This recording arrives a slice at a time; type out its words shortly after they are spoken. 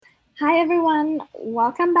Hi everyone,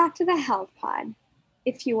 welcome back to the Health Pod.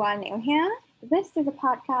 If you are new here, this is a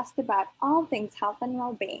podcast about all things health and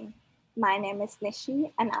well-being. My name is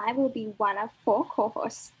Nishi and I will be one of four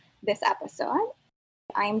co-hosts this episode.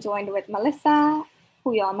 I am joined with Melissa,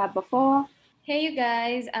 who you all met before. Hey you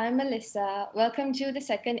guys, I'm Melissa. Welcome to the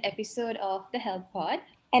second episode of the Health Pod.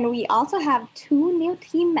 And we also have two new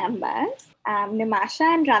team members, Nimasha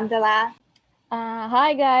and Randala.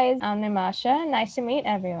 Hi guys, I'm Nimasha. Nice to meet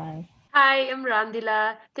everyone. Hi, I'm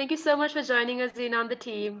Randila. Thank you so much for joining us in on the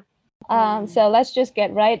team. So let's just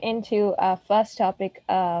get right into our first topic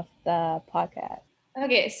of the podcast.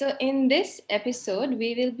 Okay, so in this episode,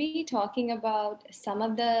 we will be talking about some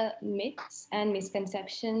of the myths and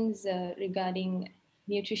misconceptions regarding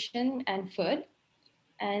nutrition and food.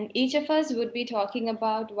 And each of us would be talking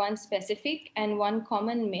about one specific and one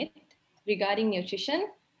common myth regarding nutrition.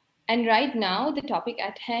 And right now, the topic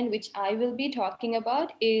at hand, which I will be talking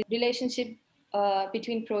about, is relationship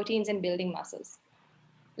between proteins and building muscles.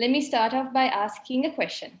 Let me start off by asking a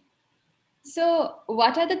question. So,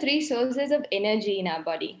 what are the three sources of energy in our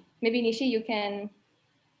body? Maybe Nishi, you can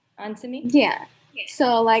answer me. Yeah.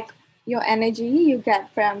 So like your energy you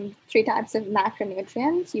get from three types of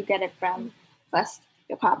macronutrients. You get it from first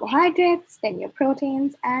your carbohydrates, then your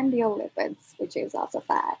proteins, and your lipids, which is also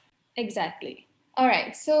fat. Exactly. All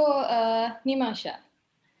right. So, Nimasha,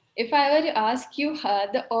 if I were to ask you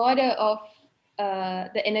the order of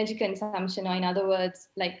the energy consumption, or in other words,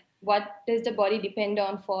 like what does the body depend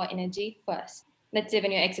on for energy first? Let's say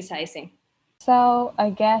when you're exercising. So I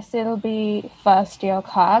guess it'll be first your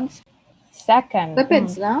carbs, second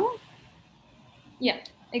Lipids, no? Yeah,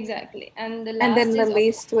 exactly. And the last And then the is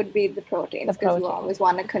least would be the proteins, because you protein. always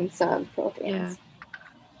want to conserve proteins. Yeah.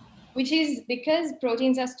 which is because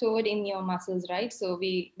proteins are stored in your muscles, right? So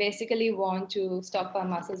we basically want to stop our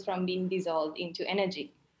muscles from being dissolved into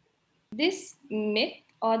energy. This myth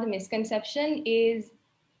or the misconception is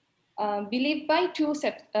believed by two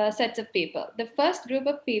sets of people. The first group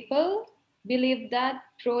of people believe that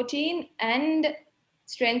protein and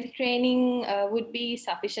strength training would be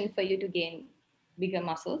sufficient for you to gain bigger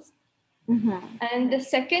muscles. Mm-hmm. And the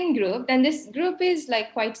second group, and this group is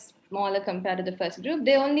like quite smaller compared to the first group,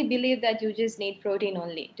 they only believe that you just need protein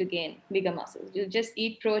only to gain bigger muscles. You just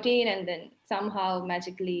eat protein and then somehow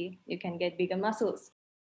magically you can get bigger muscles.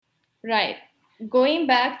 Right. Going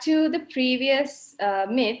back to the previous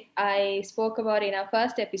myth I spoke about in our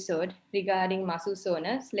first episode regarding muscle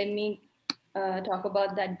soreness, let me talk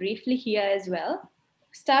about that briefly here as well.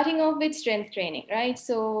 Starting off with strength training, right?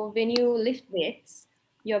 So when you lift weights,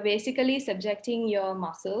 you're basically subjecting your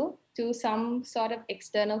muscle to some sort of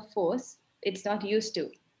external force it's not used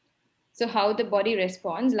to. So how the body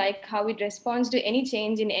responds, like how it responds to any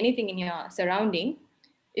change in anything in your surrounding,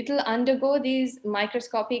 it'll undergo these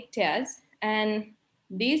microscopic tears, and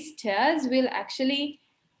these tears will actually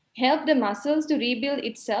help the muscles to rebuild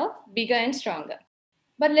itself bigger and stronger.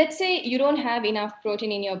 But let's say you don't have enough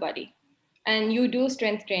protein in your body and you do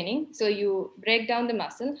strength training, so you break down the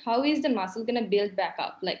muscle. How is the muscle going to build back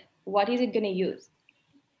up? Like, what is it going to use?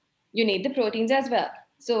 You need the proteins as well.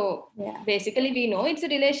 So basically, we know it's a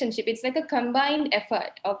relationship. It's like a combined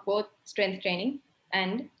effort of both strength training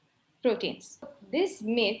and proteins. This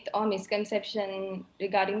myth or misconception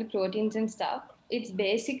regarding the proteins and stuff, it's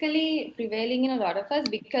basically prevailing in a lot of us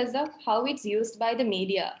because of how it's used by the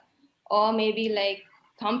media or maybe like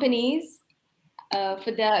companies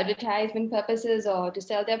for their advertisement purposes or to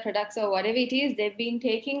sell their products or whatever it is. They've been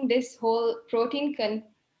taking this whole protein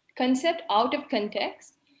concept out of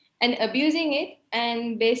context and abusing it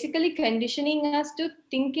and basically conditioning us to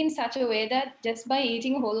think in such a way that just by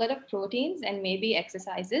eating a whole lot of proteins and maybe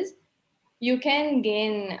exercises, you can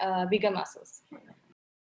gain bigger muscles.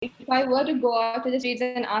 If I were to go out to the streets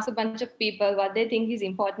and ask a bunch of people what they think is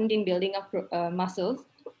important in building up muscles,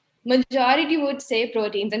 majority would say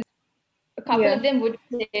proteins, and a couple of them would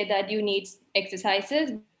say that you need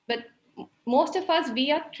exercises, but most of us,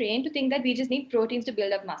 we are trained to think that we just need proteins to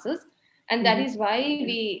build up muscles, and that is why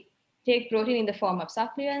we take protein in the form of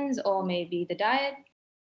supplements or maybe the diet.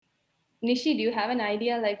 Nishi, do you have an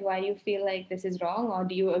idea like why you feel like this is wrong, or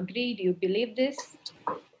do you agree? Do you believe this?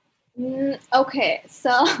 Okay,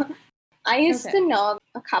 so I used to know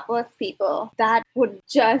a couple of people that would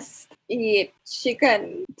just eat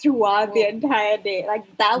chicken throughout the entire day. Like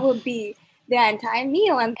that would be their entire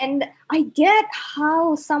meal. And I get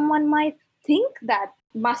how someone might think that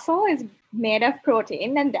muscle is made of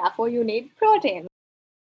protein and therefore you need protein.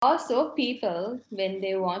 Also, people, when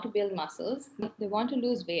they want to build muscles, they want to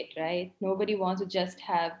lose weight, right? Nobody wants to just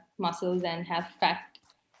have muscles and have fat.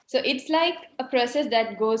 So it's like a process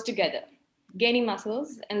that goes together. gaining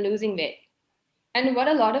muscles and losing weight. And what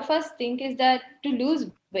a lot of us think is that to lose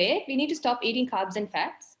weight, we need to stop eating carbs and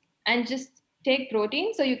fats and just take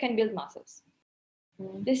protein so you can build muscles.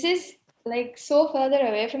 This is like so further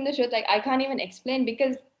away from the truth. Like I can't even explain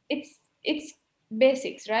because it's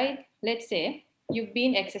basics, right? Let's say you've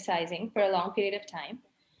been exercising for a long period of time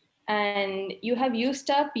and you have used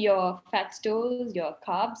up your fat stores, your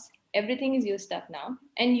carbs, everything is used up now,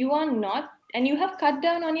 and you are not, and you have cut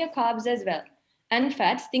down on your carbs as well and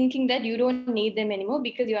fats, thinking that you don't need them anymore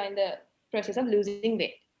because you are in the process of losing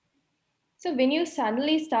weight. So when you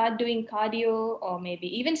suddenly start doing cardio or maybe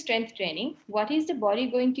even strength training, what is the body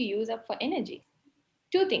going to use up for energy?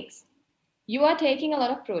 Two things. You are taking a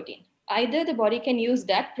lot of protein. Either the body can use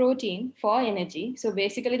that protein for energy. So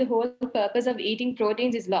basically, the whole purpose of eating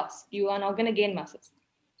proteins is lost. You are not going to gain muscles.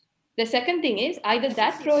 The second thing is either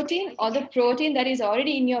that protein or the protein that is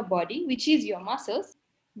already in your body, which is your muscles,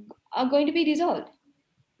 are going to be dissolved.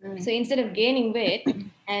 So instead of gaining weight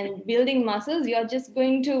and building muscles, you're just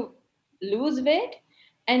going to lose weight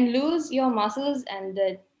and lose your muscles and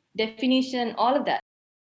the definition, all of that.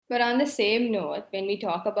 But on the same note, when we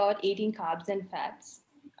talk about eating carbs and fats,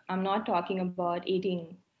 I'm not talking about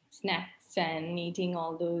eating snacks and eating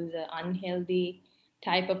all those unhealthy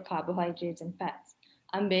type of carbohydrates and fats.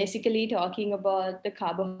 I'm basically talking about the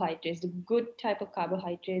carbohydrates, the good type of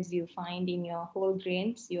carbohydrates you find in your whole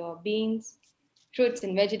grains, your beans, fruits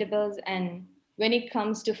and vegetables, and when it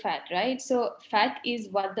comes to fat, right? So fat is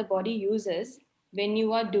what the body uses when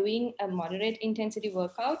you are doing a moderate intensity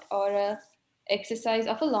workout or a exercise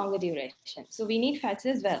of a longer duration. So we need fats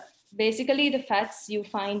as well. Basically, the fats you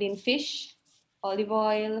find in fish, olive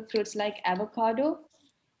oil, fruits like avocado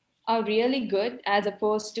are really good as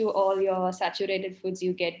opposed to all your saturated foods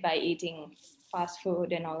you get by eating fast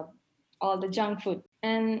food and all the junk food.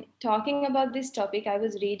 And talking about this topic, I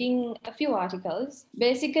was reading a few articles.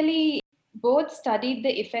 Basically, both studied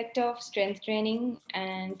the effect of strength training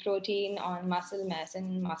and protein on muscle mass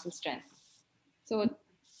and muscle strength. So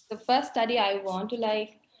the first study I want to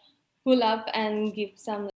like pull up and give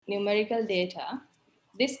some numerical data.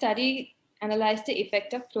 This study analyzed the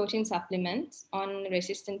effect of protein supplements on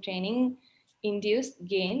resistant training induced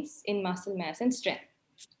gains in muscle mass and strength.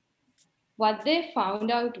 What they found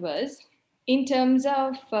out was in terms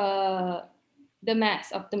of the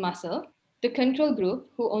mass of the muscle, the control group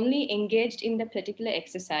who only engaged in the particular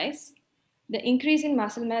exercise, the increase in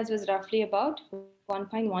muscle mass was roughly about 1.1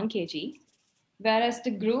 kg, whereas the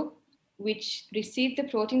group which received the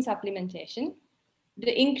protein supplementation,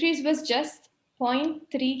 the increase was just zero point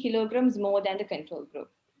 0.3 kilograms more than the control group.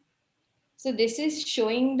 So this is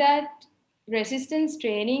showing that resistance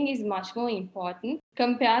training is much more important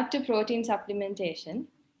compared to protein supplementation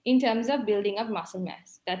in terms of building up muscle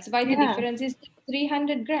mass. That's why the difference is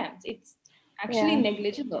 300 grams. It's actually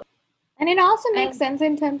negligible. And it also makes And sense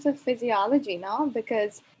in terms of physiology, no?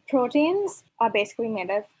 Because proteins are basically made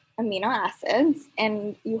of amino acids,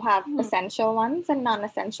 and you have essential ones and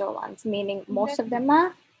non-essential ones, meaning most of them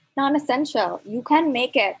are non-essential. You can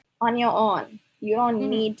make it on your own. You don't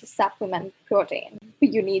need to supplement protein.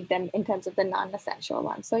 You need them in terms of the non-essential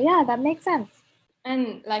ones. So yeah, that makes sense.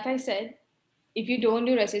 And like I said, if you don't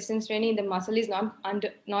do resistance training, the muscle is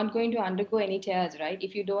not going to undergo any tears, right?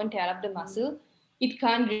 If you don't tear up the muscle, it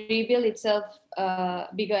can't rebuild itself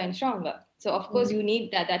bigger and stronger. So of course you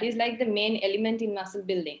need that. That is like the main element in muscle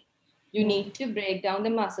building. You need to break down the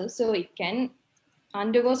muscle so it can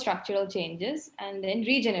undergo structural changes and then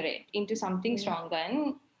regenerate into something stronger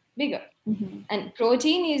and bigger. And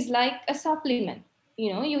protein is like a supplement.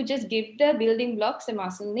 You just give the building blocks the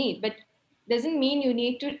muscle need, but doesn't mean you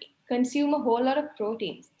need to consume a whole lot of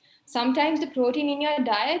proteins. Sometimes the protein in your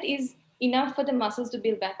diet is enough for the muscles to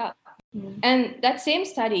build back up. And that same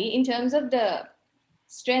study, in terms of the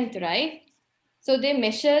strength, right? So they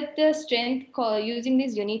measured the strength using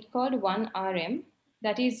this unit called 1 RM.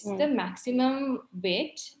 That is the maximum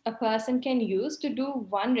weight a person can use to do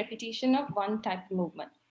one repetition of one type of movement.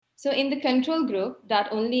 So in the control group that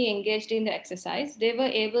only engaged in the exercise, they were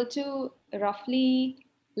able to roughly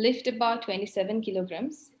lift about 27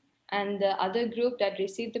 kilograms. And the other group that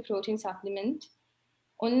received the protein supplement,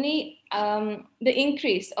 only the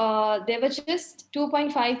increase, they were just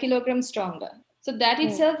 2.5 kilograms stronger. So that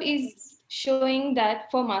itself is showing that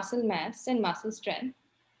for muscle mass and muscle strength,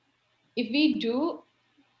 if we do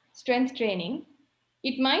strength training,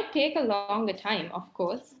 it might take a longer time, of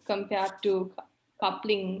course, compared to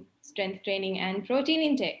coupling strength training and protein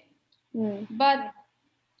intake. But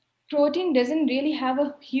protein doesn't really have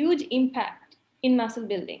a huge impact in muscle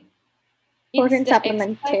building. Protein It's the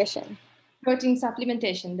supplementation. protein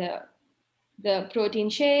supplementation, the protein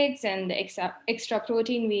shakes and the extra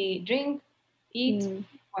protein we drink, eat,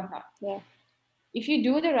 whatnot. Yeah. If you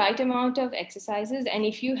do the right amount of exercises, and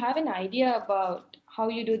if you have an idea about how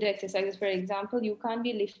you do the exercises, for example, you can't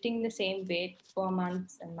be lifting the same weight for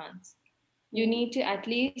months and months. You need to at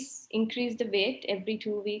least increase the weight every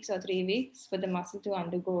 2 weeks or 3 weeks for the muscle to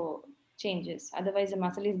undergo changes. Otherwise, the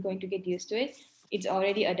muscle is going to get used to it. It's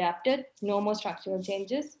already adapted. No more structural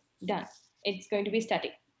changes. Done. It's going to be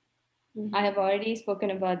static. I have already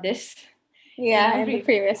spoken about this. Yeah, in the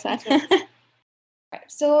previous one.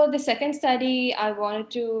 So the second study I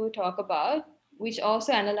wanted to talk about, which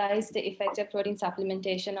also analyzed the effects of protein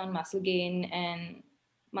supplementation on muscle gain and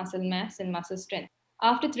muscle mass and muscle strength.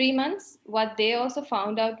 After 3 months, what they also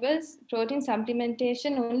found out was protein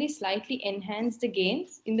supplementation only slightly enhanced the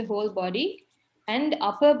gains in the whole body and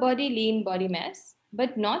upper body lean body mass,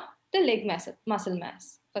 but not the leg muscle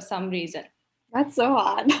mass for some reason. That's so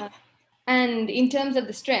odd. And in terms of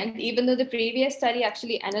the strength, even though the previous study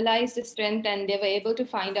actually analyzed the strength and they were able to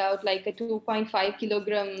find out like a 2.5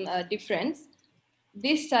 kilogram difference,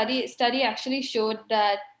 this study actually showed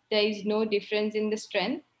that there is no difference in the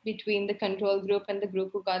strength between the control group and the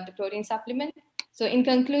group who got the protein supplement. So in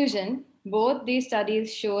conclusion, both these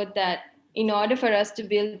studies showed that in order for us to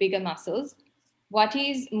build bigger muscles, what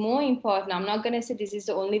is more important, I'm not going to say this is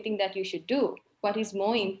the only thing that you should do. What is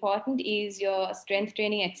more important is your strength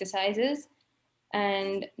training exercises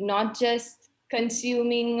and not just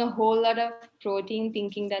consuming a whole lot of protein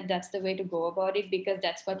thinking that that's the way to go about it, because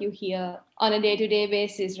that's what you hear on a day-to-day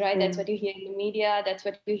basis, right? That's what you hear in the media, that's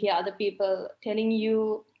what you hear other people telling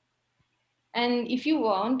you. And if you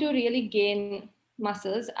want to really gain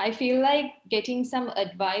muscles, I feel like getting some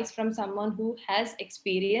advice from someone who has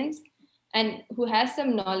experience and who has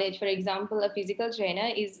some knowledge, for example a physical trainer,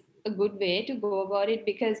 is a good way to go about it,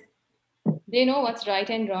 because they know what's right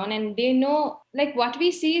and wrong, and they know, like, what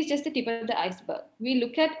we see is just the tip of the iceberg. We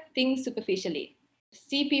look at things superficially,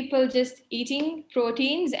 see people just eating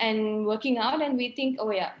proteins and working out, and we think,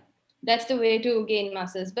 oh yeah, that's the way to gain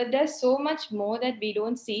muscles. But there's so much more that we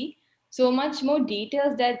don't see, so much more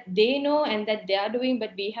details that they know and that they are doing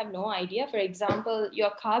but we have no idea. For example,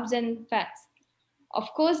 your carbs and fats,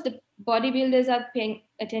 of course the bodybuilders are paying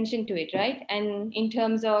attention to it, right? And in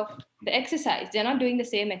terms of the exercise, they're not doing the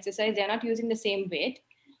same exercise, they're not using the same weight.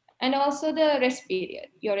 And also the rest period,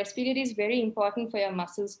 your rest period is very important for your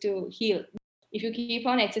muscles to heal. If you keep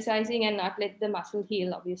on exercising and not let the muscle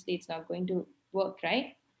heal, obviously it's not going to work,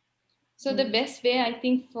 right? So the best way I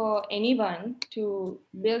think for anyone to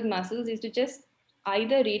build muscles is to just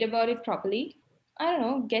either read about it properly, I don't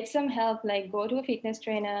know, get some help, like go to a fitness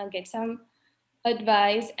trainer, get some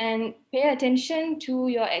advice, and pay attention to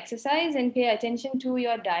your exercise and pay attention to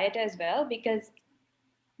your diet as well. Because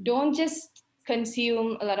don't just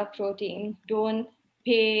consume a lot of protein, don't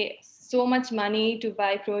pay so much money to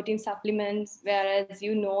buy protein supplements, whereas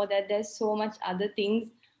you know that there's so much other things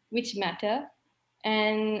which matter.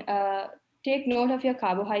 And take note of your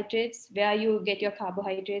carbohydrates, where you get your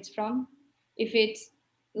carbohydrates from. If it's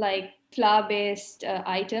like flour based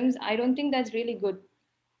items, I don't think that's really good.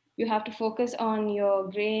 You have to focus on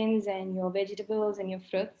your grains and your vegetables and your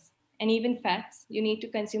fruits and even fats. You need to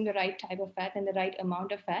consume the right type of fat and the right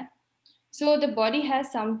amount of fat. So the body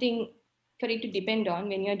has something for it to depend on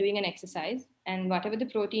when you're doing an exercise, and whatever the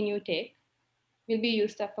protein you take will be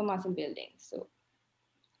used up for muscle building. So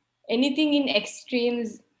anything in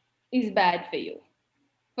extremes is bad for you.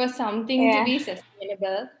 For something to be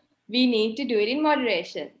sustainable, we need to do it in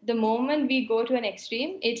moderation. The moment we go to an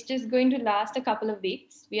extreme, it's just going to last a couple of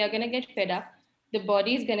weeks. We are going to get fed up. The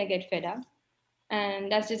body is going to get fed up. And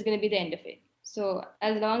that's just going to be the end of it. So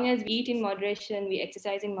as long as we eat in moderation, we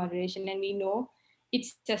exercise in moderation, and we know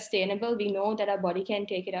it's sustainable, we know that our body can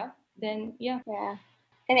take it up, then yeah. Yeah.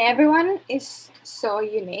 And everyone is so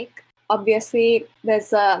unique. Obviously,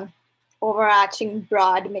 there's a overarching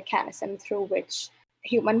broad mechanism through which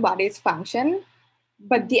human bodies function,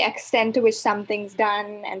 but the extent to which something's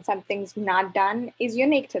done and something's not done is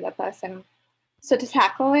unique to the person. So to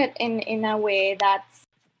tackle it in a way that's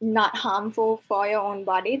not harmful for your own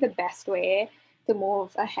body, the best way to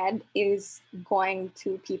move ahead is going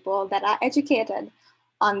to people that are educated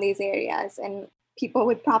on these areas, and people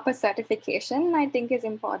with proper certification, I think, is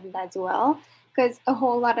important as well, because a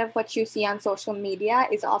whole lot of what you see on social media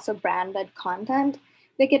is also branded content.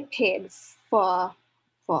 They get paid for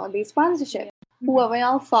these sponsorships. Whoever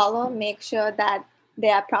y'all follow, make sure that they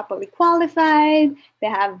are properly qualified, they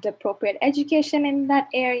have the appropriate education in that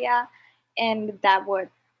area, and that would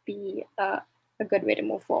be a good way to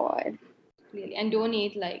move forward. clearly. And don't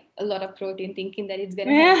eat like a lot of protein thinking that it's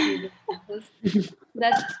gonna help you build muscles.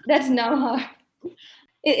 That's now hard.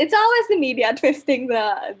 It's always the media twisting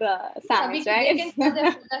the Yeah, science, because they right? can sell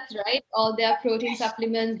their products, right? All their protein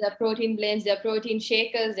supplements, their protein blends, their protein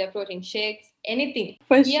shakers, their protein shakes, anything.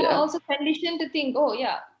 For We are sure. also conditioned to think, oh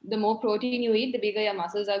yeah, the more protein you eat, the bigger your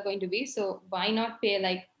muscles are going to be. So why not pay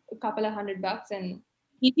like a couple of $100, and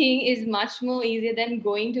eating is much more easier than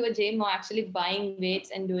going to a gym or actually buying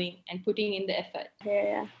weights and doing and putting in the effort.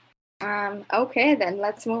 Yeah. Okay, then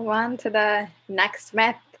let's move on to the next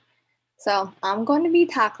myth. So I'm going to be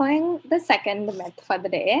tackling the second myth for the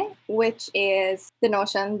day, which is the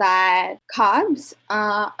notion that carbs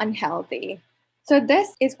are unhealthy. So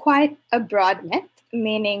this is quite a broad myth,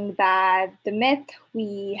 meaning that the myth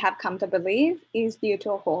we have come to believe is due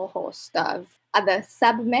to a whole host of other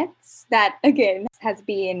sub-myths that, again, has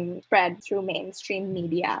been spread through mainstream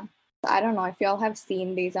media. I don't know if you all have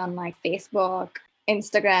seen these on like Facebook,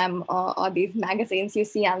 Instagram, or these magazines you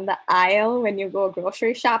see on the aisle when you go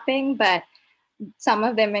grocery shopping, but some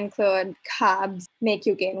of them include carbs make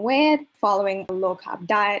you gain weight, following a low carb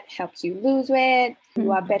diet helps you lose weight,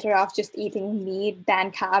 you are better off just eating meat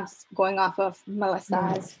than carbs, going off of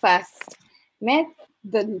Melissa's first myth.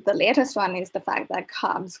 The latest one is the fact that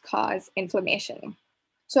carbs cause inflammation.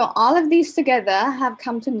 So all of these together have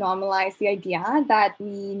come to normalize the idea that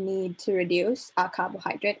we need to reduce our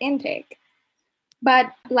carbohydrate intake.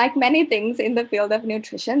 But like many things in the field of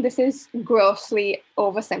nutrition, this is grossly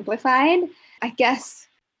oversimplified, I guess,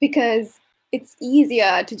 because it's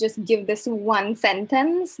easier to just give this one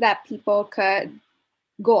sentence that people could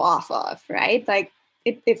go off of, right? Like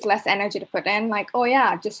it's less energy to put in, like, oh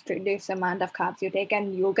yeah, just reduce the amount of carbs you take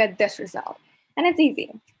and you'll get this result. And it's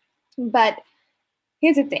easy. But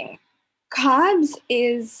here's the thing. Carbs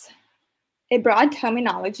is a broad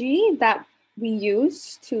terminology that we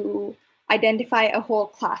use to identify a whole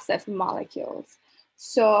class of molecules.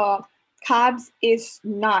 So carbs is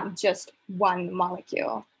not just one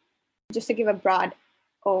molecule. Just to give a broad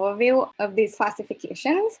overview of these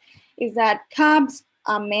classifications is that carbs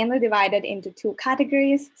are mainly divided into two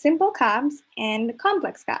categories, simple carbs and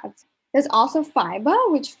complex carbs. There's also fiber,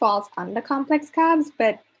 which falls under complex carbs,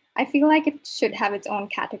 but I feel like it should have its own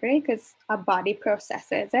category because our body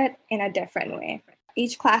processes it in a different way.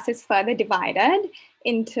 Each class is further divided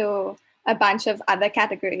into a bunch of other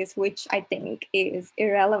categories, which I think is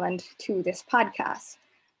irrelevant to this podcast.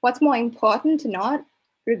 What's more important to note,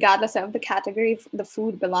 regardless of the category the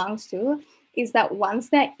food belongs to, is that once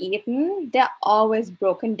they're eaten, they're always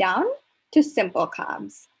broken down to simple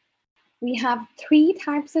carbs. We have three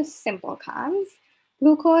types of simple carbs: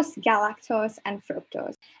 glucose, galactose, and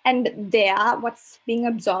fructose. And they are what's being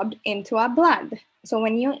absorbed into our blood. So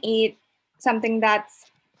when you eat something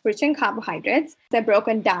that's rich in carbohydrates, they're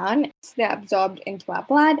broken down, they're absorbed into our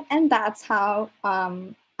blood, and that's how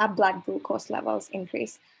our blood glucose levels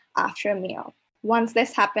increase after a meal. Once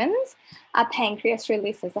this happens, our pancreas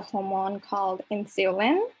releases a hormone called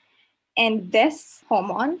insulin, and this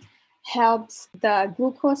hormone helps the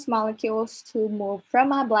glucose molecules to move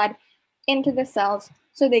from our blood into the cells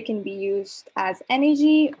so they can be used as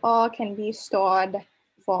energy or can be stored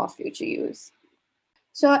for future use.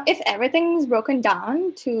 So if everything's broken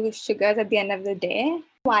down to sugars at the end of the day,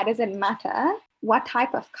 why does it matter what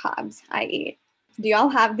type of carbs I eat? Do y'all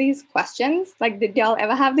have these questions? Like, did y'all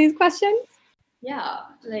ever have these questions? Yeah,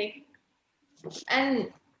 like,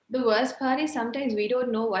 and the worst part is sometimes we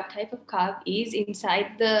don't know what type of carb is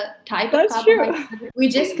inside the type of That's true. carbohydrate. We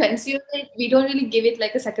just consume it. We don't really give it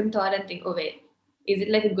like a second thought and think, oh wait, is it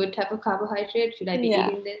like a good type of carbohydrate? Should I be Yeah.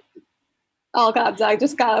 eating this? All carbs are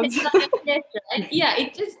just carbs. It's not like taste, right? Yeah,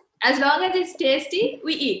 it just, as long as it's tasty,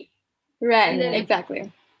 we eat. Right, And then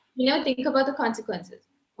exactly. you know, think about the consequences.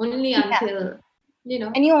 Only until, you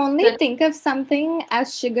know. And you only that- think of something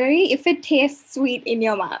as sugary if it tastes sweet in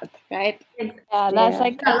your mouth, right? Yeah, that's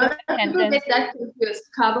like a lot of people sentence. get that confused.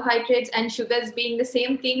 Carbohydrates and sugars being the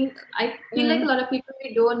same thing. I feel like a lot of people,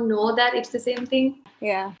 we don't know that it's the same thing.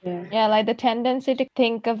 Yeah. Yeah, like the tendency to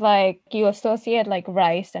think of like you associate like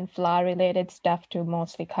rice and flour related stuff to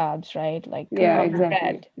mostly carbs, right? Like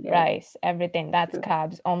bread, rice, everything that's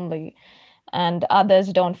carbs only. And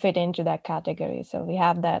others don't fit into that category. So we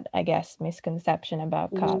have that, I guess, misconception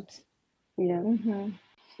about carbs. Yeah.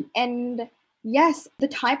 And yes, the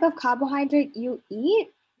type of carbohydrate you eat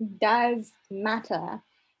does matter.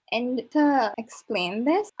 And to explain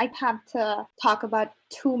this, I have to talk about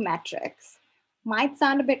two metrics. Might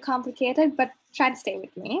sound a bit complicated, but try to stay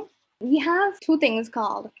with me. We have two things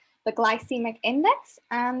called the glycemic index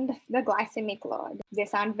and the glycemic load. They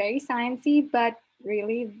sound very sciencey, but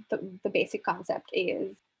really the basic concept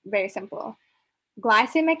is very simple.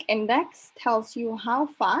 Glycemic index tells you how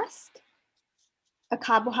fast a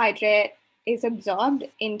carbohydrate is absorbed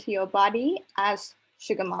into your body as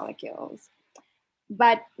sugar molecules.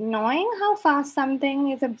 But knowing how fast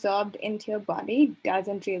something is absorbed into your body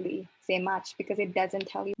doesn't really say much, because it doesn't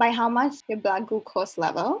tell you by how much your blood glucose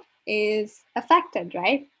level is affected,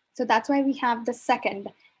 right? So that's why we have the second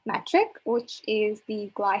metric, which is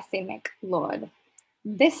the glycemic load.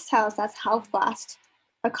 This tells us how fast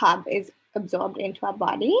a carb is absorbed into our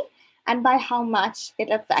body and by how much it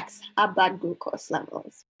affects our blood glucose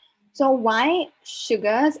levels. So why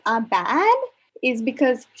sugars are bad is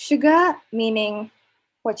because sugar, meaning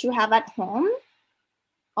what you have at home,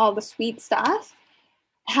 all the sweet stuff,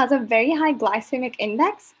 has a very high glycemic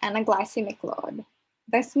index and a glycemic load.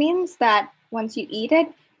 This means that once you eat it,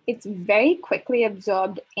 it's very quickly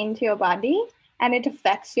absorbed into your body and it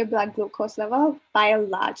affects your blood glucose level by a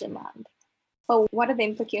large amount. So what are the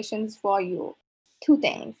implications for you? Two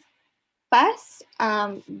things. First,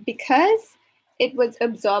 because it was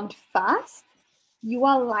absorbed fast, you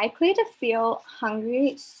are likely to feel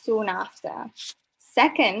hungry soon after.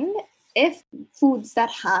 Second, if foods that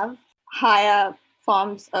have higher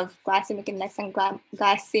forms of glycemic index and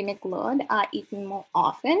glycemic load are eaten more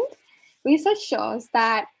often, research shows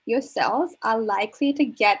that your cells are likely to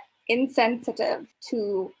get insensitive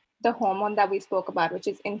to the hormone that we spoke about, which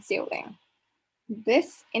is insulin.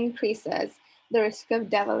 This increases the risk of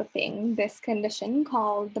developing this condition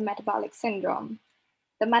called the metabolic syndrome.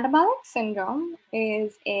 The metabolic syndrome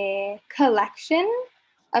is a collection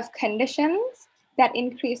of conditions that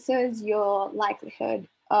increases your likelihood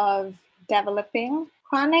of developing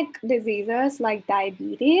chronic diseases like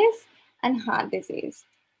diabetes and heart disease.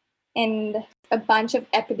 And a bunch of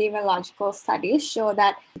epidemiological studies show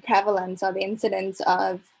that the prevalence or the incidence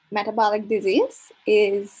of metabolic disease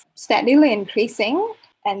is steadily increasing.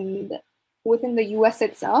 And within the US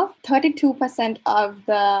itself, 32% of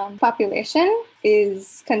the population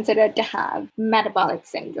is considered to have metabolic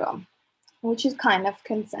syndrome, which is kind of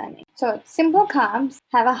concerning. So simple carbs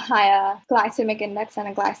have a higher glycemic index and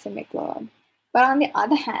a glycemic load. But on the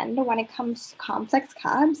other hand, when it comes to complex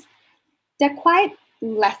carbs, they're quite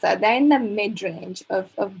lesser. They're in the mid-range of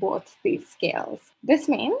both these scales. This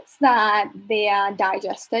means that they are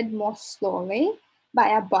digested more slowly by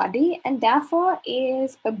our body and therefore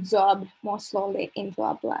is absorbed more slowly into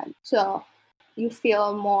our blood. So you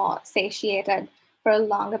feel more satiated for a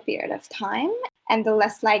longer period of time, and the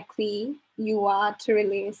less likely you are to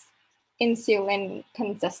release insulin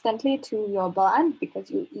consistently to your blood because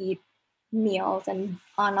you eat meals and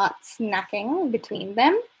are not snacking between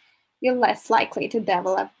them. You're less likely to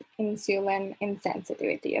develop insulin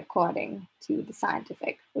insensitivity, according to the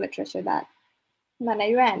scientific literature that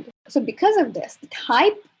I read. So because of this, the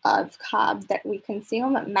type of carb that we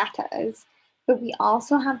consume matters, but we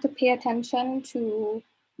also have to pay attention to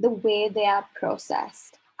the way they are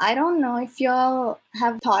processed. I don't know if y'all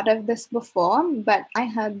have thought of this before, but I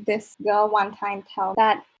heard this girl one time tell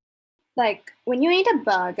that, like, when you eat a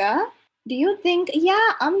burger, do you think,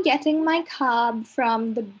 yeah, I'm getting my carb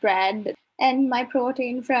from the bread and my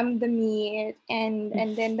protein from the meat, and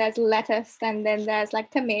then there's lettuce, and then there's like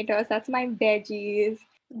tomatoes, that's my veggies?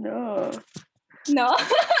 No.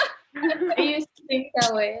 I used to think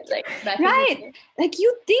that way, like back in the Right. day. Like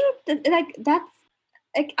you think that, like that's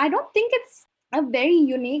like, I don't think it's a very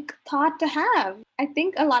unique thought to have. I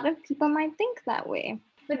think a lot of people might think that way.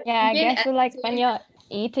 But Yeah, I again, guess so, like when you're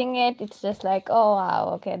eating it, it's just like, oh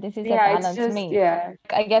wow, okay, this is a balanced meal.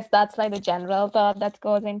 I guess that's like the general thought that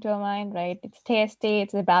goes into your mind, right? It's tasty,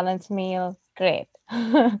 it's a balanced meal, great.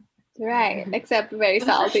 Right, except very I'm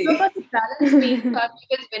not salty. sure about the balance meal part,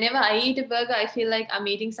 because whenever I eat a burger, I feel like I'm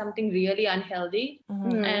eating something really unhealthy.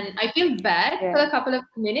 And I feel bad for a couple of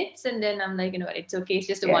minutes, and then I'm like, you know what, it's okay. It's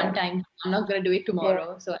just a one time. I'm not going to do it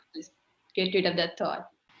tomorrow. So I just get rid of that thought.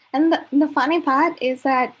 And the funny part is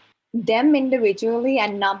that them individually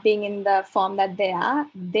and not being in the form that they are,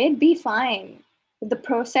 they'd be fine. The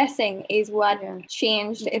processing is what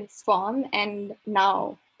changed its form, and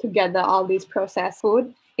now together all these processed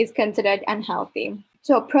food is considered unhealthy.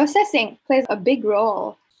 So processing plays a big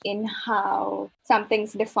role in how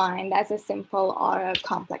something's defined as a simple or a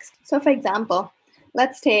complex. So for example,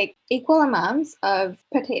 let's take equal amounts of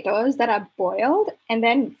potatoes that are boiled and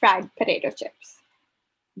then fried potato chips.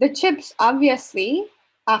 The chips, obviously,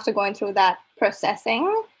 after going through that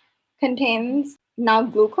processing, contains now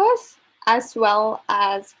glucose as well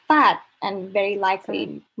as fat, and very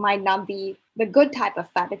likely might not be the good type of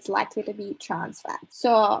fat. It's likely to be trans fat.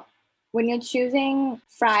 So when you're choosing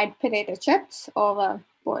fried potato chips over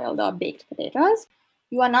boiled or baked potatoes,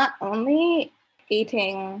 you are not only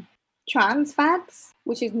eating trans fats,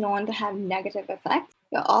 which is known to have negative effects,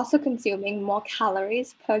 you're also consuming more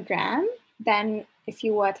calories per gram than if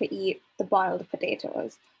you were to eat the boiled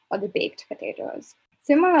potatoes or the baked potatoes.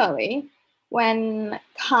 Similarly, when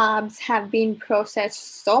carbs have been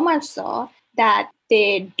processed so much so that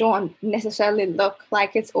they don't necessarily look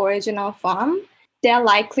like its original form, they're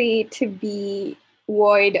likely to be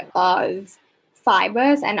void of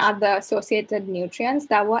fibers and other associated nutrients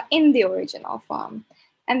that were in the original form.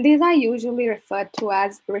 And these are usually referred to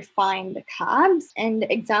as refined carbs. And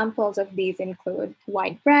examples of these include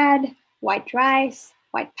white bread, white rice,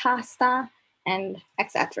 white pasta, and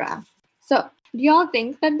etc. So, do y'all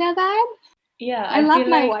think that they're bad? Yeah, I love feel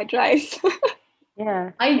my like white rice.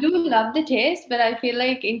 Yeah. I do love the taste, but I feel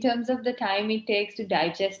like in terms of the time it takes to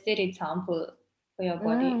digest it, it's harmful for your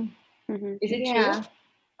body. Mm-hmm. Is it Yeah. true?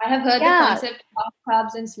 I have heard the Yeah. concept of fast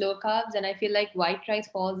carbs and slow carbs, and I feel like white rice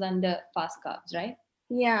falls under fast carbs, right?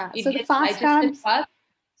 Yeah. It So the gets fast digested carbs. fast,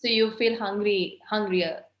 so you feel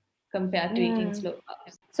hungrier compared to eating slow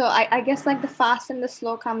carbs. So I guess like the fast and the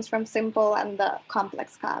slow comes from simple and the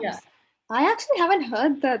complex carbs. Yeah. I actually haven't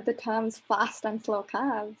heard the terms fast and slow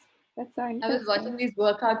carbs. That's so I was interesting. watching these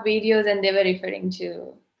workout videos and they were referring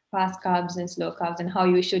to fast carbs and slow carbs and how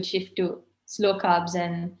you should shift to slow carbs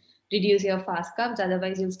and reduce your fast carbs.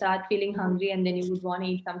 Otherwise, you'll start feeling hungry and then you would want to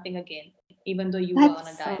eat something again, even though you were on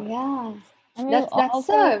a diet. Yeah. And we've That's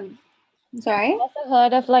sorry. also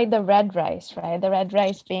heard of like the red rice, right? The red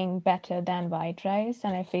rice being better than white rice.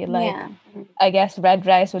 And I feel like, I guess red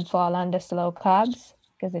rice would fall under slow carbs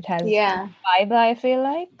because it has fiber, I feel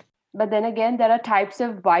like. But then again, there are types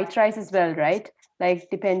of white rice as well, right? Like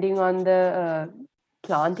depending on the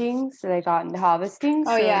plantings, like on the harvesting.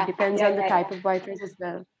 So it depends on the type of white rice as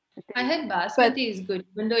well. I heard basmati is good,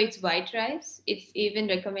 even though it's white rice. It's even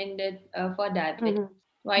recommended for diabetes.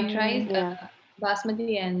 White rice,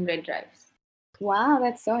 basmati, and red rice. Wow,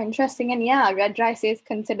 that's so interesting. And yeah, red rice is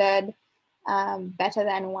considered better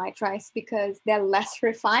than white rice because they're less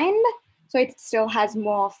refined. So it still has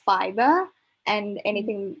more fiber and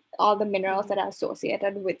anything, all the minerals that are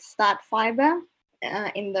associated with that fiber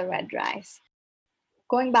in the red rice.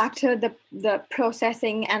 Going back to the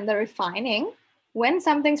processing and the refining, when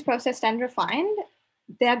something's processed and refined,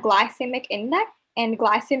 their glycemic index and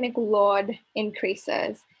glycemic load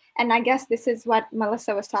increases. And I guess this is what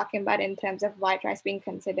Melissa was talking about in terms of white rice being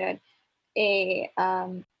considered a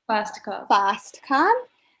fast carb,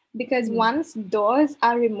 because once those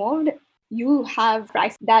are removed, you have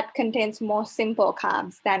rice that contains more simple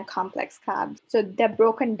carbs than complex carbs. So they're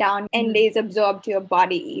broken down and is absorbed to your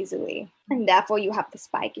body easily. And therefore you have the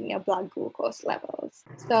spike in your blood glucose levels.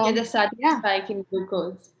 So the sudden spike in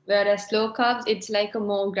glucose. Whereas slow carbs, it's like a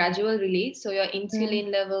more gradual release. So your insulin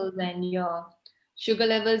levels and your sugar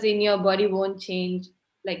levels in your body won't change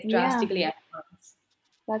like drastically at once.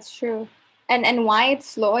 That's true. And why it's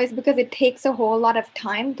slow is because it takes a whole lot of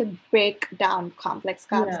time to break down complex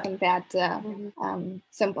carbs compared to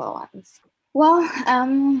simple ones. Well,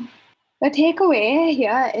 the takeaway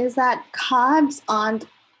here is that carbs aren't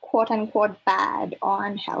quote unquote bad or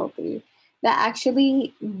unhealthy. They're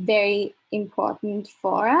actually very important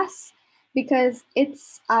for us because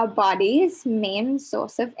it's our body's main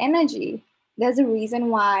source of energy. There's a reason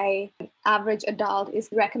why an average adult is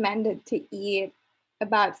recommended to eat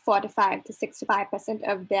about 45 to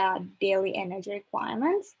 65% of their daily energy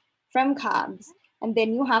requirements from carbs. And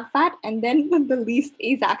then you have fat, and then the least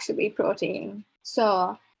is actually protein.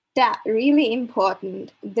 So that's really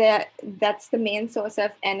important. That's the main source of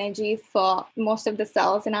energy for most of the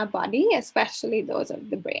cells in our body, especially those of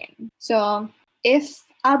the brain. So if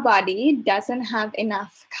our body doesn't have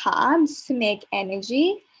enough carbs to make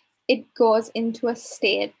energy, it goes into a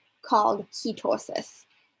state called ketosis.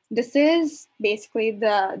 This is basically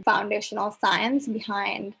the foundational science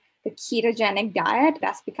behind the ketogenic diet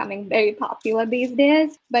that's becoming very popular these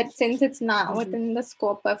days. But since it's not within the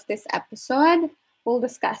scope of this episode, we'll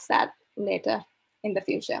discuss that later in the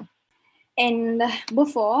future. And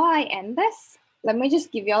before I end this, let me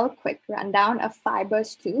just give you all a quick rundown of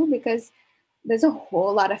fibers too, because there's a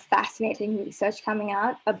whole lot of fascinating research coming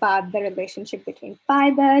out about the relationship between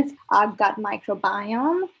fibers, our gut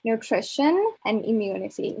microbiome, nutrition, and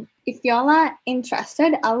immunity. If y'all are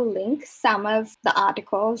interested, I'll link some of the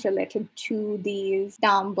articles related to these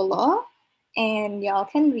down below, and y'all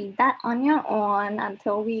can read that on your own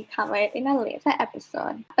until we cover it in a later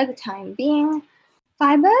episode. For the time being,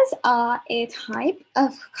 fibers are a type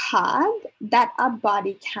of carb that our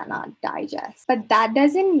body cannot digest, but that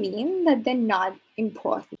doesn't mean that they're not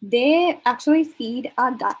important. They actually feed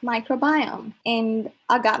our gut microbiome, and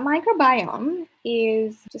our gut microbiome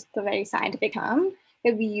is just a very scientific term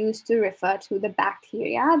that we use to refer to the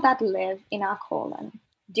bacteria that live in our colon.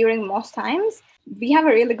 During most times, we have a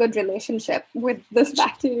really good relationship with this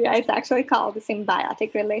bacteria. It's actually called the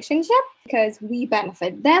symbiotic relationship because we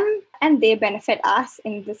benefit them and they benefit us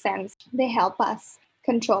in the sense they help us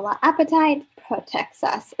control our appetite, protects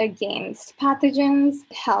us against pathogens,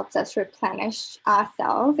 helps us replenish our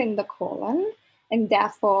cells in the colon, and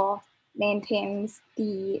therefore maintains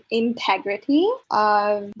the integrity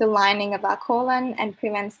of the lining of our colon and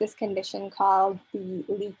prevents this condition called the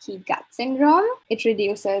leaky gut syndrome. It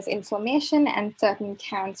reduces inflammation and certain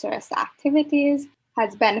cancerous activities,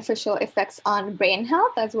 has beneficial effects on brain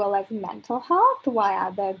health as well as mental health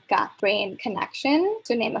via the gut-brain connection,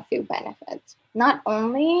 to name a few benefits. Not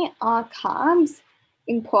only are carbs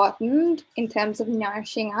important in terms of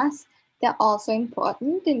nourishing us, they're also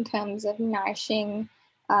important in terms of nourishing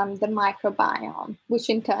the microbiome, which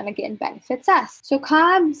in turn again benefits us. So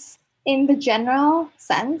carbs in the general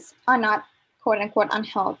sense are not quote unquote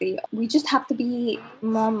unhealthy. We just have to be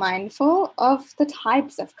more mindful of the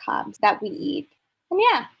types of carbs that we eat. And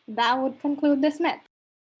yeah, that would conclude this myth.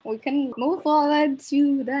 We can move forward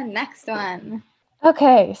to the next one.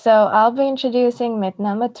 Okay, so I'll be introducing myth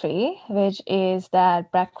number 3, which is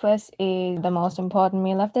that breakfast is the most important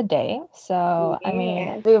meal of the day. So, I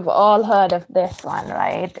mean, we've all heard of this one,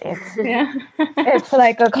 right? It's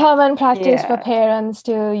like a common practice for parents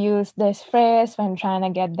to use this phrase when trying to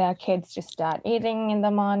get their kids to start eating in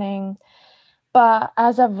the morning. But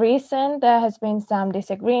as of recent, there has been some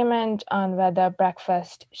disagreement on whether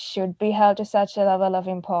breakfast should be held to such a level of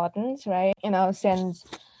importance, right? Since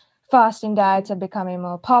fasting diets are becoming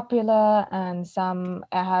more popular, and some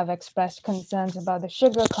have expressed concerns about the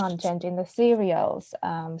sugar content in the cereals.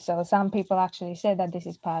 So some people actually say that this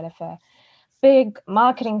is part of a big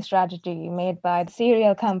marketing strategy made by the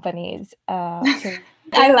cereal companies.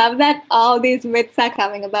 I love that all these myths are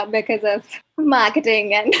coming about because of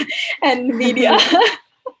marketing and media.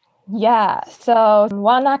 Yeah. So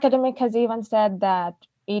one academic has even said that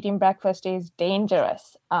eating breakfast is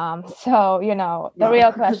dangerous. The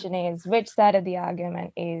real question is, which side of the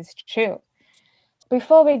argument is true?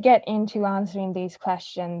 Before we get into answering these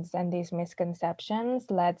questions and these misconceptions,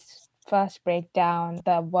 let's first break down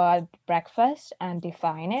the word breakfast and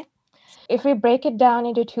define it. If we break it down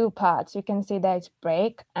into 2 parts, you can see that it's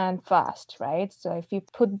break and fast, right? So if you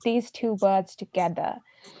put these 2 words together,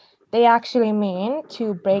 they actually mean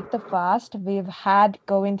to break the fast we've had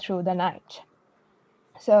going through the night.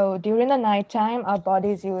 So during the nighttime, our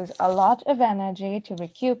bodies use a lot of energy to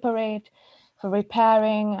recuperate, for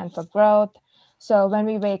repairing, and for growth. So when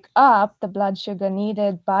we wake up, the blood sugar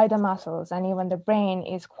needed by the muscles and even the brain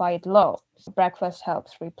is quite low. So breakfast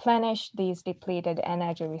helps replenish these depleted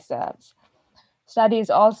energy reserves. Studies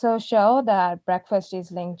also show that breakfast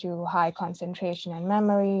is linked to high concentration and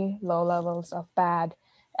memory, low levels of bad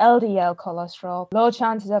LDL cholesterol, low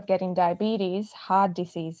chances of getting diabetes, heart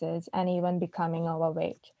diseases, and even becoming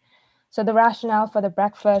overweight. So the rationale for the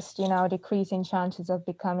breakfast, decreasing chances of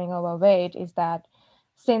becoming overweight is that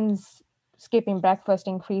since skipping breakfast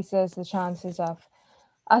increases the chances of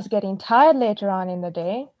us getting tired later on in the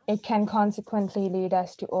day, it can consequently lead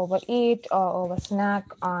us to overeat or oversnack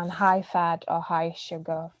on high fat or high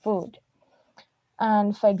sugar food.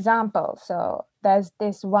 And for example, so there's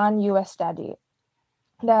this one US study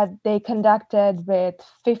that they conducted with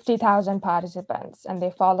 50,000 participants, and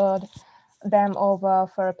they followed them over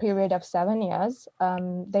for a period of 7 years.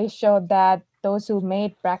 They showed that those who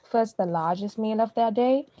made breakfast the largest meal of their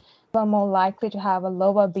day were more likely to have a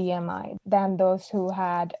lower BMI than those who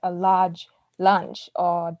had a large lunch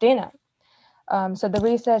or dinner. So the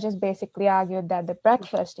researchers basically argued that the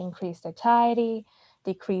breakfast increased satiety,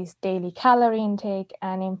 decreased daily calorie intake,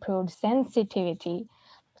 and improved sensitivity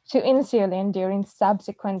to insulin during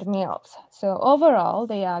subsequent meals. So overall,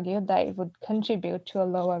 they argued that it would contribute to a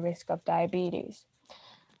lower risk of diabetes.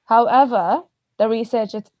 However, the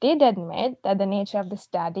researchers did admit that the nature of the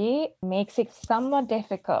study makes it somewhat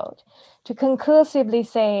difficult to conclusively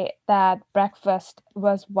say that breakfast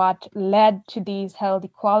was what led to these healthy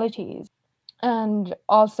qualities. And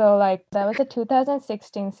also, there was a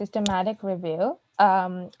 2016 systematic review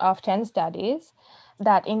of 10 studies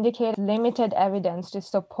that indicated limited evidence to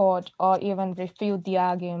support or even refute the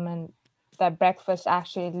argument that breakfast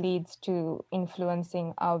actually leads to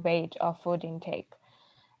influencing our weight or food intake.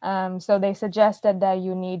 So they suggested that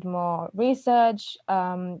you need more research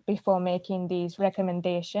before making these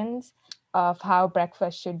recommendations of how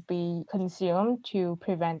breakfast should be consumed to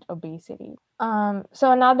prevent obesity.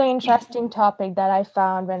 So another interesting topic that I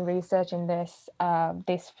found when researching this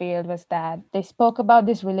field was that they spoke about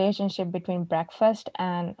this relationship between breakfast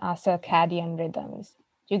and our circadian rhythms.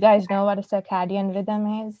 Do you guys know what a circadian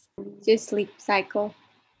rhythm is? Just sleep cycle.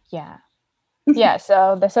 Yeah. Yeah,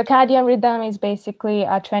 so the circadian rhythm is basically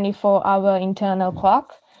a 24-hour internal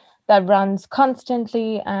clock that runs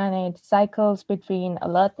constantly, and it cycles between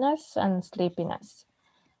alertness and sleepiness.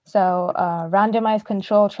 So a randomized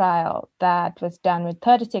control trial that was done with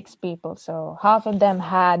 36 people. So half of them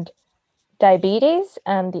had diabetes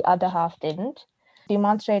and the other half didn't.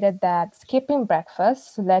 Demonstrated that skipping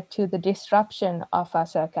breakfast led to the disruption of our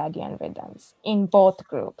circadian rhythms in both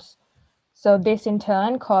groups. So this in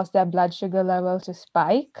turn caused their blood sugar levels to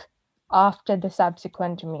spike after the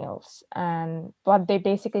subsequent meals. And what they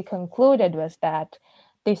basically concluded was that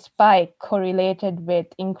this spike correlated with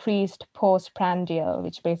increased postprandial,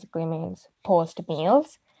 which basically means post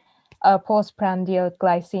meals, a postprandial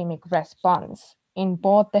glycemic response in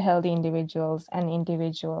both the healthy individuals and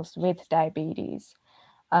individuals with diabetes.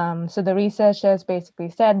 So the researchers basically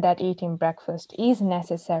said that eating breakfast is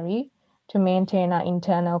necessary to maintain our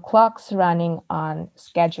internal clocks running on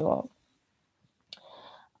schedule.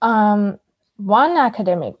 One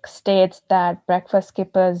academic states that breakfast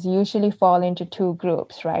skippers usually fall into two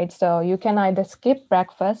groups, right? So you can either skip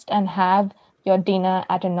breakfast and have your dinner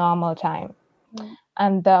at a normal time.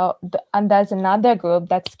 And there's another group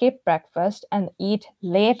that skip breakfast and eat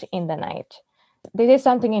late in the night. This is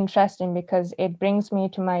something interesting because it brings me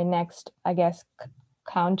to my next, I guess,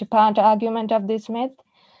 counterpart argument of this myth,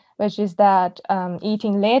 which is that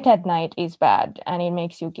eating late at night is bad and it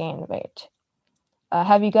makes you gain weight.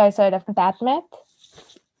 Have you guys heard of that myth?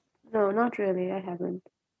 No, not really. I haven't.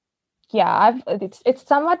 Yeah, it's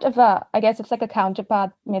somewhat of a, I guess it's like a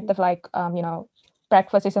counterpart myth of like,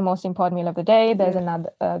 breakfast is the most important meal of the day. There's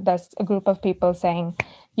there's a group of people saying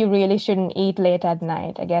you really shouldn't eat late at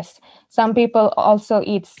night. I guess some people also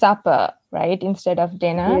eat supper, right, instead of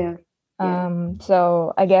dinner.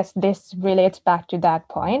 So I guess this relates back to that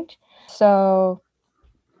point. So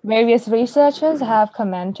various researchers have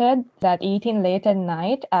commented that eating late at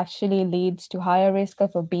night actually leads to higher risk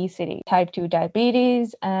of obesity, type 2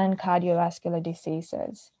 diabetes, and cardiovascular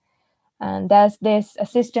diseases. And there's this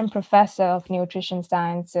assistant professor of nutrition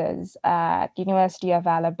sciences at University of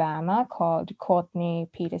Alabama called Courtney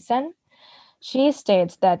Peterson. She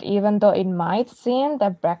states that even though it might seem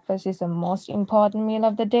that breakfast is the most important meal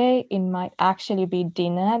of the day, it might actually be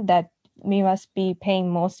dinner that we must be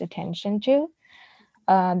paying most attention to.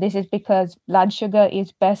 This is because blood sugar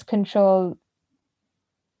is best controlled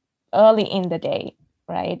early in the day,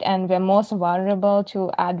 right? And we're most vulnerable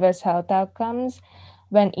to adverse health outcomes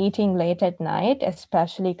when eating late at night,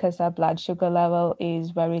 especially because our blood sugar level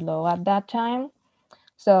is very low at that time.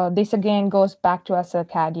 So this again goes back to our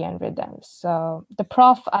circadian rhythms. So the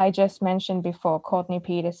prof I just mentioned before, Courtney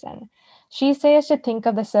Peterson, she says to think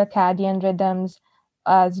of the circadian rhythms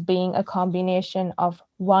as being a combination of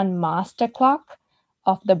one master clock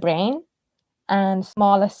of the brain and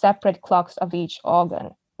smaller separate clocks of each organ,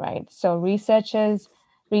 right? So research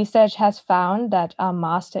has found that our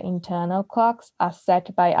master internal clocks are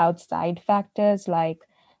set by outside factors like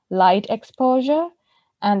light exposure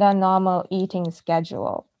and our normal eating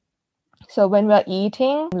schedule. So when we're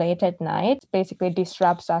eating late at night, it basically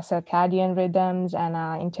disrupts our circadian rhythms and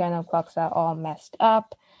our internal clocks are all messed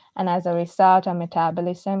up. And as a result, our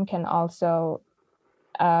metabolism can also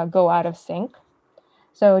go out of sync.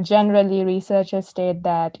 So generally, researchers state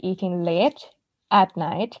that eating late at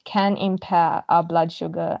night can impair our blood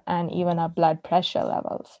sugar and even our blood pressure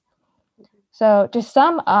levels. So to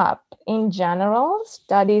sum up, in general,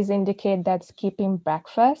 studies indicate that skipping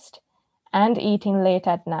breakfast and eating late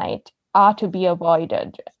at night are to be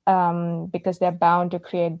avoided because they're bound to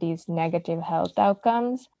create these negative health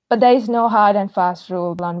outcomes. But there is no hard and fast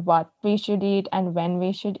rule on what we should eat and when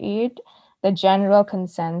we should eat. The general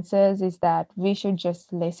consensus is that we should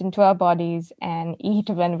just listen to our bodies and eat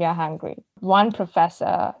when we are hungry. One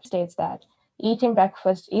professor states that eating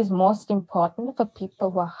breakfast is most important for people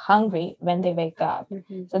who are hungry when they wake up.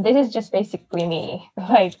 So this is just basically me.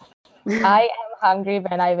 Like, I am hungry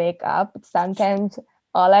when I wake up. Sometimes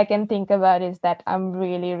all I can think about is that I'm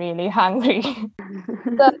really, really hungry.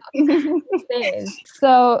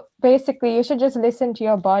 So basically, you should just listen to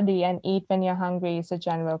your body and eat when you're hungry is a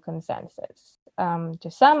general consensus.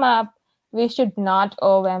 To sum up, we should not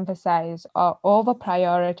overemphasize or over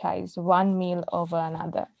prioritize one meal over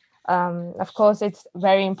another. Of course, it's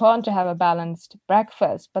very important to have a balanced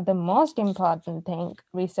breakfast, but the most important thing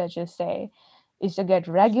researchers say is to get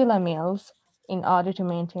regular meals in order to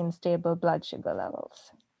maintain stable blood sugar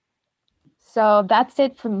levels. So that's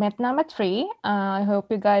it for myth number 3. I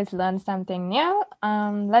hope you guys learned something new.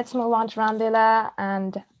 Let's move on to Randila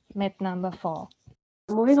and myth number 4.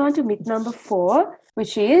 Moving on to myth number 4,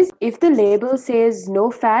 which is if the label says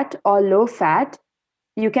no fat or low fat,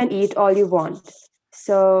 you can eat all you want.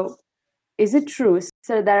 So is it true?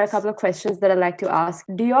 So there are a couple of questions that I'd like to ask.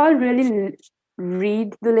 Do you all really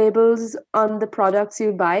read the labels on the products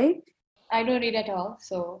you buy? I don't read at all,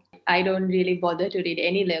 so I don't really bother to read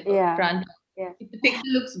any label. Front. If the picture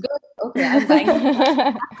looks good, okay, I'm buying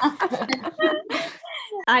it.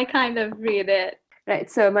 I kind of read it.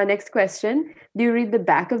 Right. So my next question, do you read the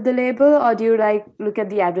back of the label or do you look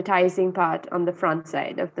at the advertising part on the front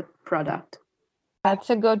side of the product?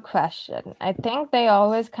 That's a good question. I think they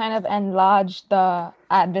always kind of enlarge the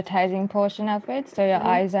advertising portion of it. So your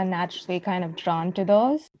eyes are naturally kind of drawn to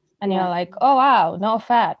those. And you're like, oh, wow, no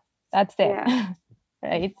fat. That's it. Yeah.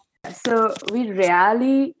 Right? So we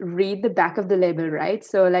rarely read the back of the label, right?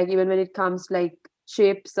 So even when it comes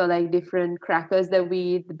chips or different crackers that we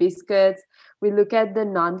eat, the biscuits, we look at the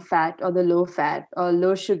non-fat or the low fat or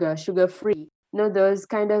low sugar, sugar-free. Those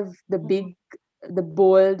kind of the big, the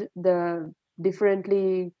bold, the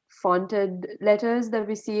differently fonted letters that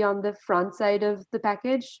we see on the front side of the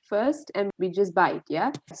package first, and we just buy it,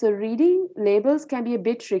 yeah? So reading labels can be a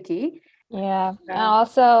bit tricky. Yeah.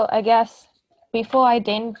 Also, I guess before I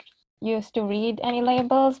didn't used to read any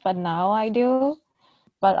labels, but now I do.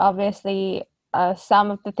 But obviously, some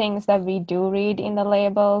of the things that we do read in the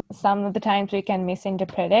label, some of the times we can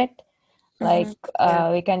misinterpret it.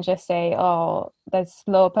 We can just say, oh, that's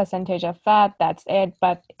low percentage of fat, that's it.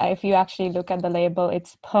 But if you actually look at the label,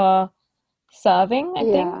 it's per serving, I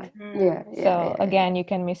think. So again, you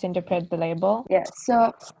can misinterpret the label. Yeah.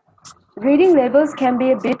 So reading labels can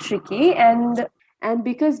be a bit tricky, and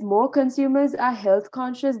because more consumers are health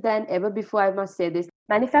conscious than ever before, I must say this,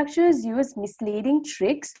 manufacturers use misleading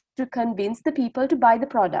tricks to convince the people to buy the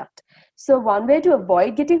product. So one way to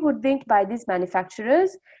avoid getting hoodwinked by these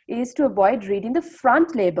manufacturers is to avoid reading the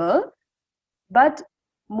front label, but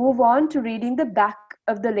move on to reading the back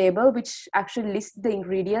of the label, which actually lists the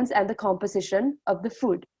ingredients and the composition of the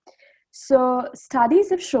food. So studies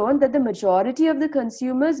have shown that the majority of the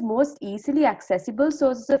consumers' most easily accessible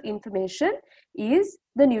sources of information is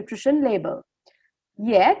the nutrition label.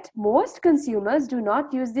 Yet, most consumers do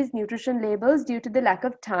not use these nutrition labels due to the lack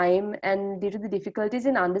of time and due to the difficulties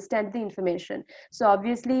in understanding the information. So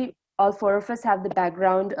obviously, all 4 of us have the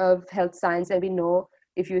background of health science, and we know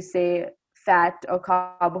if you say fat or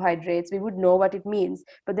carbohydrates, we would know what it means.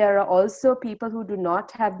 But there are also people who do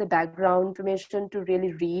not have the background information to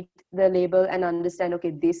really read the label and understand, okay,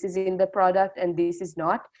 this is in the product and this is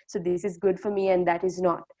not. So this is good for me and that is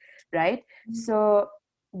not, right? So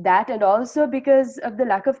that, and also because of the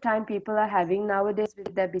lack of time people are having nowadays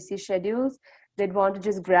with their busy schedules, they'd want to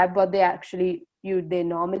just grab what they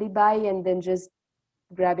normally buy and then just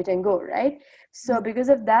grab it and go, right? So because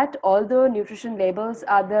of that, although nutrition labels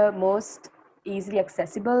are the most easily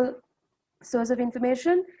accessible source of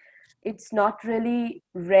information, it's not really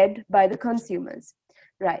read by the consumers,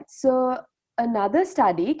 right? So another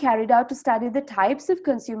study carried out to study the types of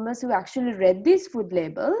consumers who actually read these food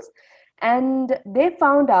labels, and they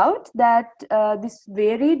found out that this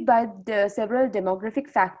varied by several demographic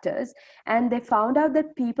factors, and they found out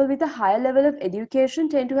that people with a higher level of education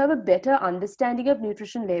tend to have a better understanding of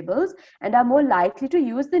nutrition labels and are more likely to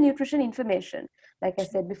use the nutrition information, like I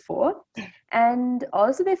said before. And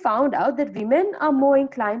also they found out that women are more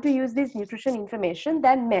inclined to use this nutrition information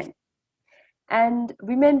than men. And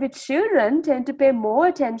women with children tend to pay more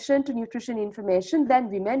attention to nutrition information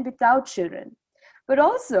than women without children. But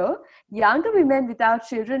also, younger women without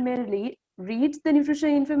children may read the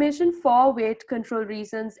nutrition information for weight control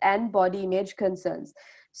reasons and body image concerns.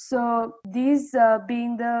 So these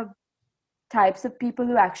being the types of people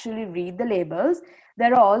who actually read the labels,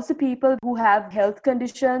 there are also people who have health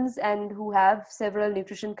conditions and who have several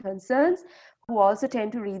nutrition concerns who also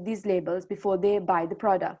tend to read these labels before they buy the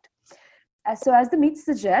product. So as the myth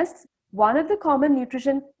suggests, one of the common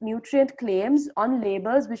nutrient claims on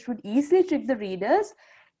labels which would easily trick the readers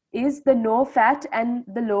is the no fat and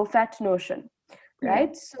the low fat notion,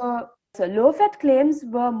 right? So low fat claims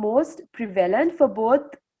were most prevalent for both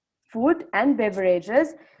food and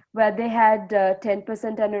beverages, where they had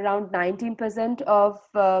 10% and around 19% of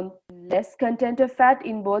less content of fat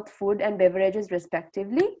in both food and beverages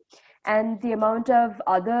respectively. And the amount of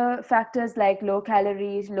other factors like low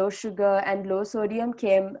calories, low sugar, and low sodium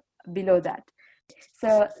came below that.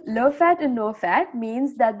 So low fat and no fat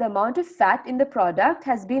means that the amount of fat in the product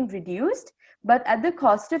has been reduced, but at the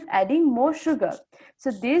cost of adding more sugar.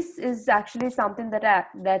 So this is actually something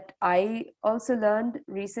that I also learned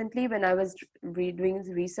recently when I was doing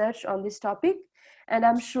research on this topic, and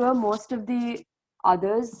I'm sure most of the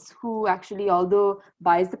others who actually, although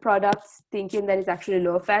buys the products thinking that it's actually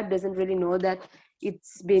low fat, doesn't really know that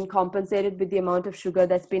it's been compensated with the amount of sugar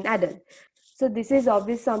that's been added. So this is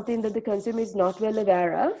obviously something that the consumer is not well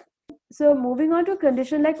aware of. So moving on to a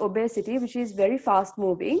condition like obesity, which is very fast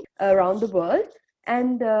moving around the world.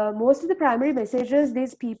 And most of the primary messages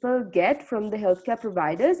these people get from the healthcare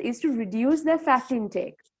providers is to reduce their fat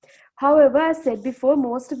intake. However, as said before,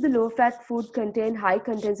 most of the low-fat food contain high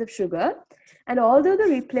contents of sugar. And although the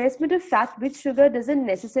replacement of fat with sugar doesn't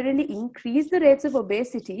necessarily increase the rates of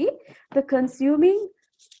obesity, the consuming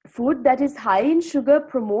food that is high in sugar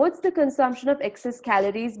promotes the consumption of excess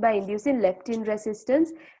calories by inducing leptin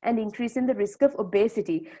resistance and increasing the risk of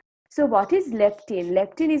obesity. So what is leptin?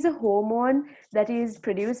 Leptin is a hormone that is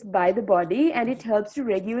produced by the body, and it helps to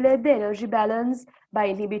regulate the energy balance by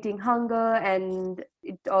inhibiting hunger, and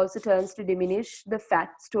it also turns to diminish the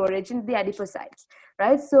fat storage in the adipocytes,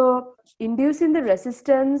 right? So inducing the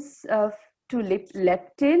resistance to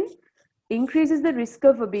leptin increases the risk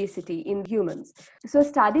of obesity in humans. So a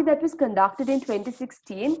study that was conducted in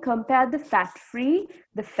 2016 compared the fat-free,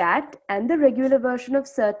 the fat, and the regular version of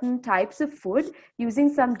certain types of food using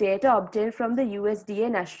some data obtained from the USDA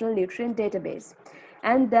National Nutrient Database.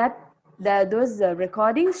 And those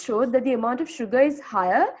recordings showed that the amount of sugar is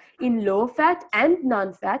higher in low-fat and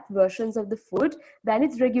non-fat versions of the food than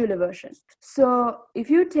its regular version. So if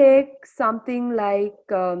you take something like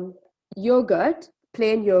yogurt,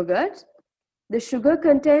 plain yogurt, the sugar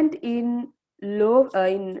content in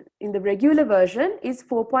in the regular version is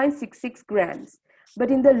 4.66 grams, but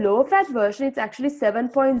in the low fat version it's actually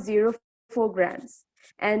 7.04 grams,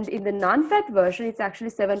 and in the non-fat version it's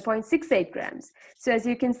actually 7.68 grams. So as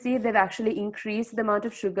you can see, they've actually increased the amount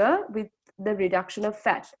of sugar with the reduction of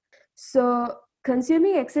fat. So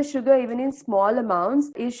consuming excess sugar even in small amounts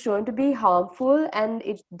is shown to be harmful, and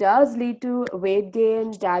it does lead to weight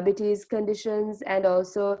gain, diabetes conditions, and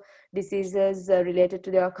also diseases related to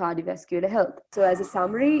their cardiovascular health. So as a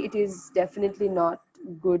summary, it is definitely not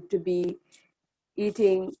good to be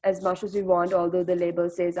eating as much as we want, although the label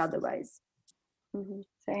says otherwise. Mm-hmm.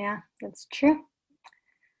 So yeah, that's true.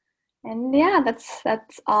 And yeah,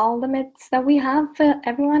 that's all the myths that we have for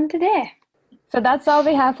everyone today. So that's all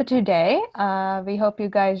we have for today. We hope you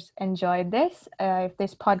guys enjoyed this. If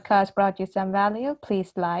this podcast brought you some value,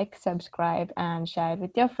 please like, subscribe, and share it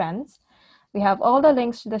with your friends. We have all the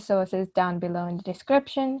links to the sources down below in the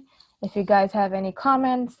description. If you guys have any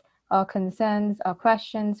comments or concerns or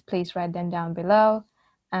questions, please write them down below,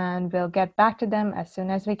 and we'll get back to them as soon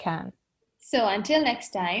as we can. So until next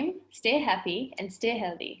time, stay happy and stay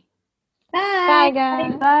healthy. Bye. Bye,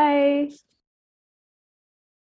 guys. Bye.